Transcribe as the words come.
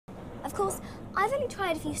Of course, I've only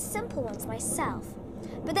tried a few simple ones myself,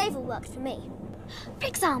 but they've all worked for me. For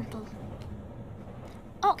example,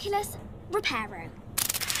 Oculus Reparo.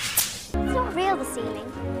 It's not real, the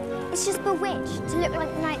ceiling. It's just bewitched to look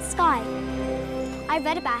like the night sky. I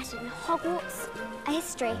read about it in Hogwarts, a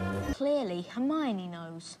history. Clearly, Hermione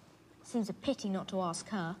knows. Seems a pity not to ask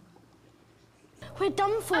her. We're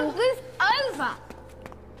done for. Oh, move over!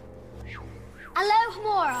 Hello,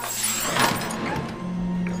 Hamora.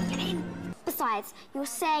 Get in. Besides, you're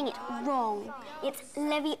saying it wrong. It's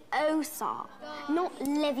Leviosa, not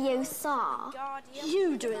Leviosa.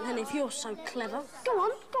 You do it then if you're so clever. Go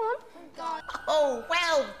on, go on. Oh,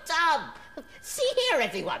 well done. See here,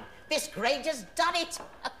 everyone. Miss Granger's done it.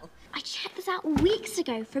 I checked this out weeks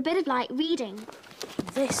ago for a bit of light reading.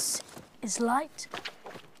 This is light.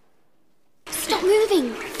 Stop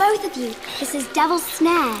moving, both of you. This is Devil's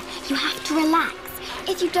Snare. You have to relax.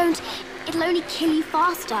 If you don't, it'll only kill you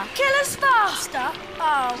faster. Kill us faster?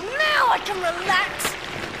 Oh, now I can relax.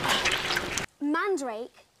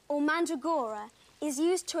 Mandrake, or mandragora, is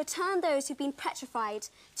used to return those who've been petrified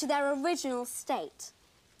to their original state.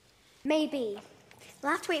 Maybe.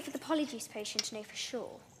 We'll have to wait for the polyjuice potion to know for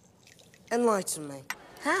sure. Enlighten me.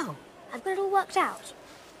 How? I've got it all worked out.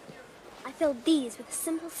 I filled these with a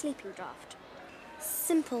simple sleeping draught.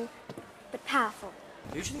 Simple, but powerful.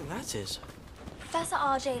 Who do you think that is? Professor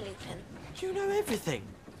R.J. Lupin. You know everything.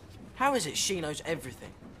 How is it she knows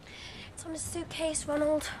everything? It's on a suitcase,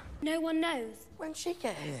 Ronald. No one knows. When'd she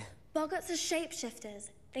get here? Boggarts are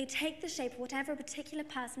shapeshifters. They take the shape of whatever a particular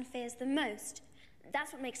person fears the most.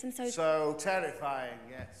 That's what makes them so... So terrifying,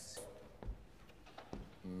 yes.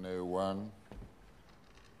 No one.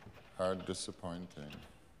 How disappointing.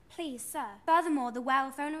 Please, sir. Furthermore, the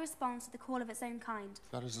werewolf only responds to the call of its own kind.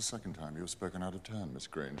 That is the second time you have spoken out of turn, Miss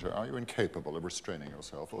Granger. Are you incapable of restraining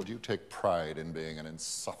yourself, or do you take pride in being an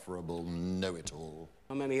insufferable know-it-all?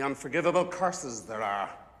 How many unforgivable curses there are.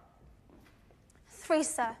 3,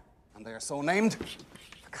 sir. And they are so named?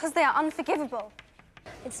 Because they are unforgivable.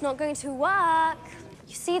 It's not going to work.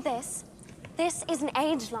 You see this? This is an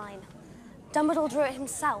age line. Dumbledore drew it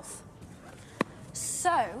himself.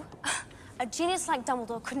 So, a genius like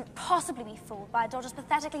Dumbledore couldn't possibly be fooled by a dodge as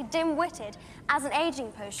pathetically dim-witted as an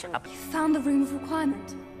aging potion. You found the Room of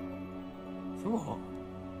Requirement. For what?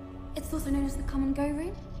 It's also known as the Come and Go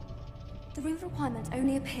Room. The Room of Requirement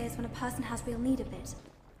only appears when a person has real need of it.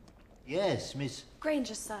 Yes, Miss...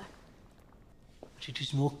 Granger, sir. But it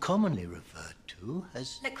is more commonly referred to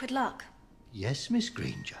as... Liquid luck. Yes, Miss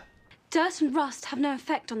Granger. Dirt and rust have no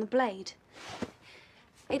effect on the blade.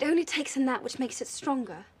 It only takes in that which makes it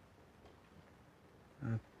stronger.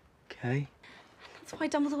 Okay. That's why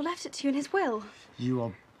Dumbledore left it to you in his will. You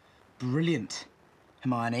are brilliant,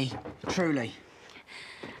 Hermione. Truly.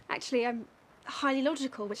 Actually, I'm highly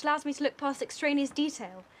logical, which allows me to look past extraneous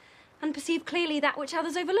detail and perceive clearly that which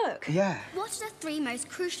others overlook. Yeah. What are the 3 most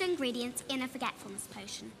crucial ingredients in a forgetfulness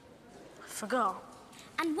potion? Forgot.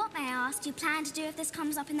 And what, may I ask, do you plan to do if this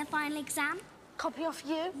comes up in the final exam? Copy off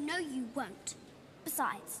you? No, you won't.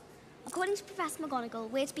 Besides, according to Professor McGonagall,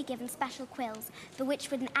 we're to be given special quills, bewitched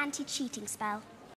with an anti-cheating spell.